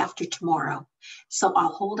day after tomorrow. So I'll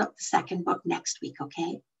hold up the second book next week,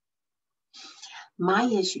 okay? My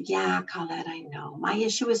issue, yeah, Colette, I know. My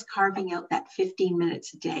issue is carving out that 15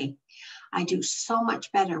 minutes a day. I do so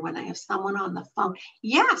much better when I have someone on the phone.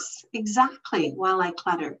 Yes, exactly, while I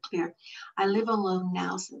clutter, clear. I live alone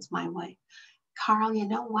now since my wife. Carl, you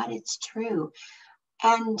know what? It's true.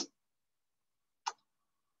 And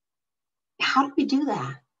how do we do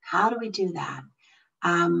that? How do we do that?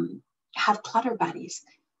 Have clutter buddies.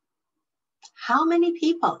 How many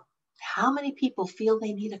people feel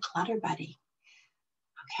they need a clutter buddy?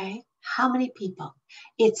 Okay, how many people?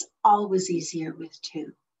 It's always easier with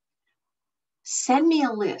two. Send me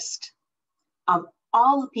a list of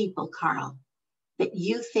all the people, Carl, that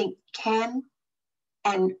you think can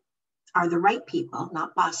and are the right people,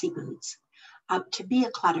 not bossy boots, to be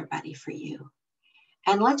a clutter buddy for you.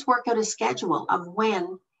 And let's work out a schedule of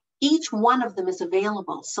when each one of them is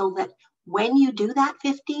available so that when you do that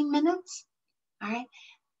 15 minutes, all right,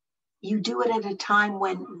 you do it at a time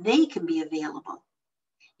when they can be available.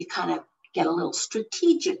 You kind of get a little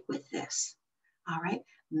strategic with this, all right?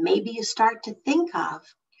 Maybe you start to think of,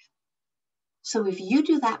 so if you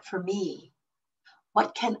do that for me,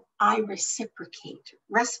 what can I reciprocate?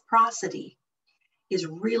 Reciprocity is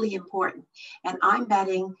really important. And I'm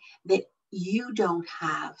betting that you don't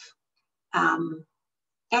have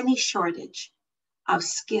any shortage of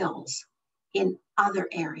skills in other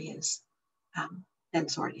areas than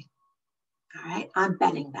sorting. All right, I'm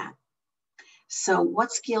betting that. So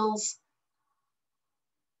what skills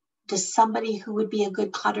does somebody who would be a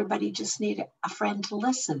good clutter buddy just need a friend to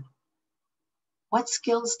listen? What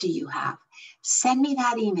skills do you have? Send me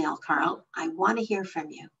that email, Carl. I want to hear from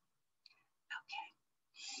you. Okay.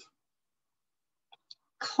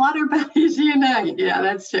 Clutter buddies unite. Yeah,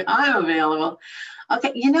 that's true. I'm available.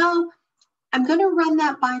 Okay, you know, I'm going to run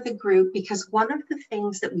that by the group because one of the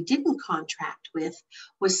things that we didn't contract with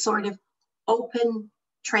was sort of open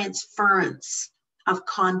transference of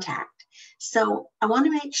contact. So I want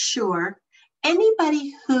to make sure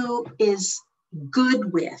anybody who is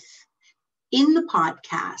good with in the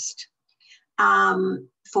podcast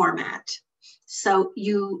format. So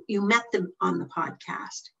you met them on the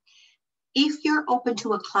podcast. If you're open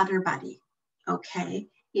to a clutter buddy, okay,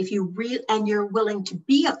 if you and you're willing to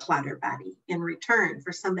be a clutter buddy in return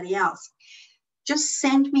for somebody else, just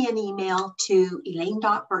send me an email to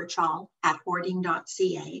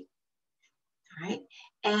elaine.birchall@hoarding.ca. All right.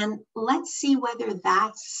 And let's see whether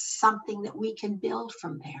that's something that we can build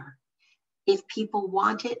from there. If people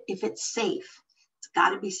want it, if it's safe, it's got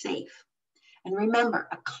to be safe. And remember,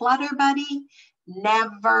 a clutter buddy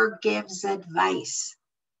never gives advice.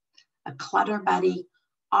 A clutter buddy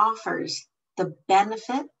offers the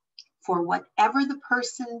benefit for whatever the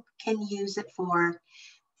person can use it for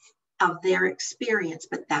of their experience,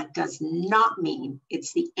 but that does not mean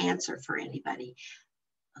it's the answer for anybody.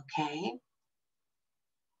 Okay.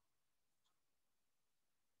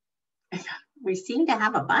 We seem to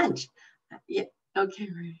have a bunch. Yeah. Okay,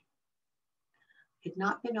 right. I'd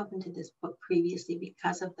not been open to this book previously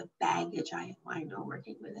because of the baggage I know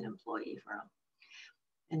working with an employee firm.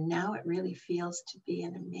 And now it really feels to be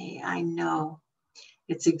an amazing. I know.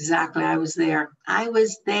 It's exactly, I was there. I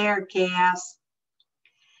was there, Chaos.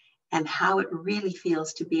 And how it really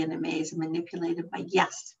feels to be an amaze and manipulated by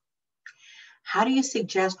yes. How do you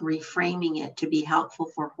suggest reframing it to be helpful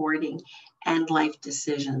for hoarding and life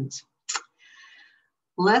decisions?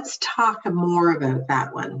 Let's talk more about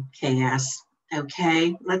that one, KS.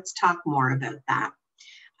 Okay, let's talk more about that.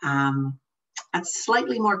 That's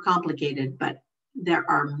slightly more complicated, but there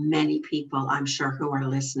are many people, I'm sure, who are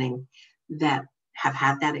listening that have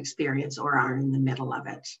had that experience or are in the middle of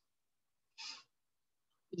it.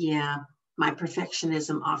 Yeah, my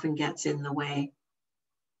perfectionism often gets in the way.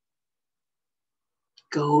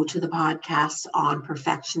 Go to the podcasts on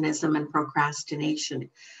perfectionism and procrastination.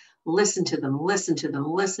 Listen to them, listen to them,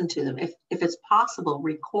 listen to them. If it's possible,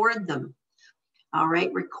 record them. All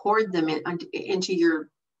right, record them into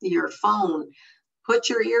your phone. Put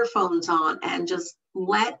your earphones on and just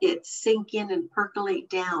let it sink in and percolate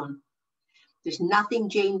down. There's nothing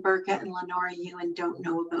Jane Burkett and Lenora Ewan don't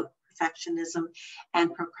know about perfectionism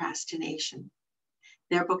and procrastination.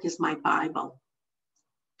 Their book is my Bible.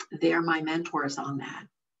 They're my mentors on that.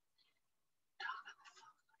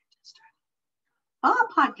 Oh,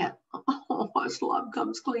 podcast. Oh, my slob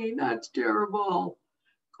comes clean. That's terrible.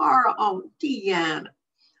 Cara, oh, Deanne.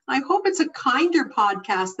 I hope it's a kinder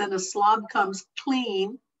podcast than a slob comes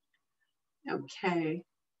clean. Okay.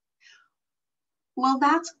 Well,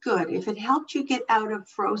 that's good. If it helped you get out of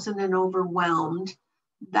frozen and overwhelmed,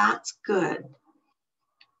 that's good.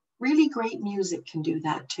 Really great music can do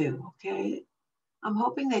that too, okay? I'm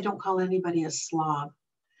hoping they don't call anybody a slob.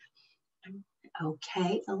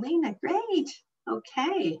 Okay, Alina, great.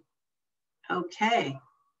 Okay.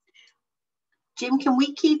 Jim, can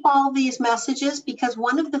we keep all these messages? Because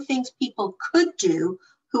one of the things people could do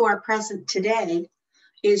who are present today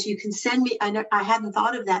is you can send me, I hadn't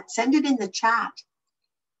thought of that, send it in the chat.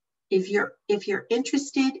 If you're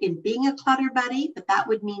interested in being a clutter buddy, but that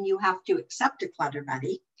would mean you have to accept a clutter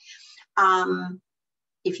buddy.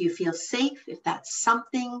 If you feel safe, if that's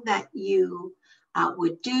something that you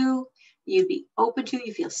would do, you'd be open to,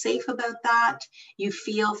 you feel safe about that, you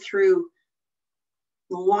feel through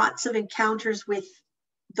lots of encounters with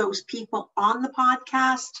those people on the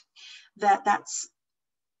podcast that's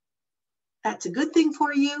a good thing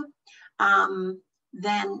for you,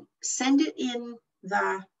 then send it in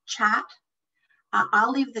the chat.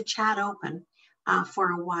 I'll leave the chat open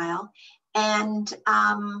for a while, and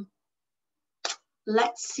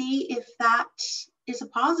let's see if that is a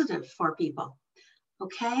positive for people.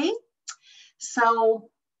 Okay, so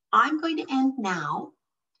I'm going to end now.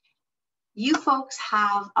 You folks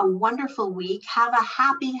have a wonderful week. Have a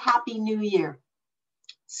happy, happy new year.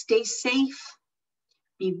 Stay safe,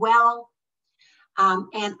 be well,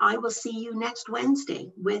 and I will see you next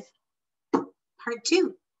Wednesday with part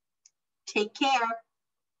 2. Take care.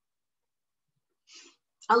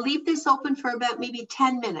 I'll leave this open for about maybe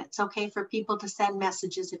 10 minutes, okay, for people to send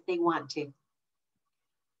messages if they want to.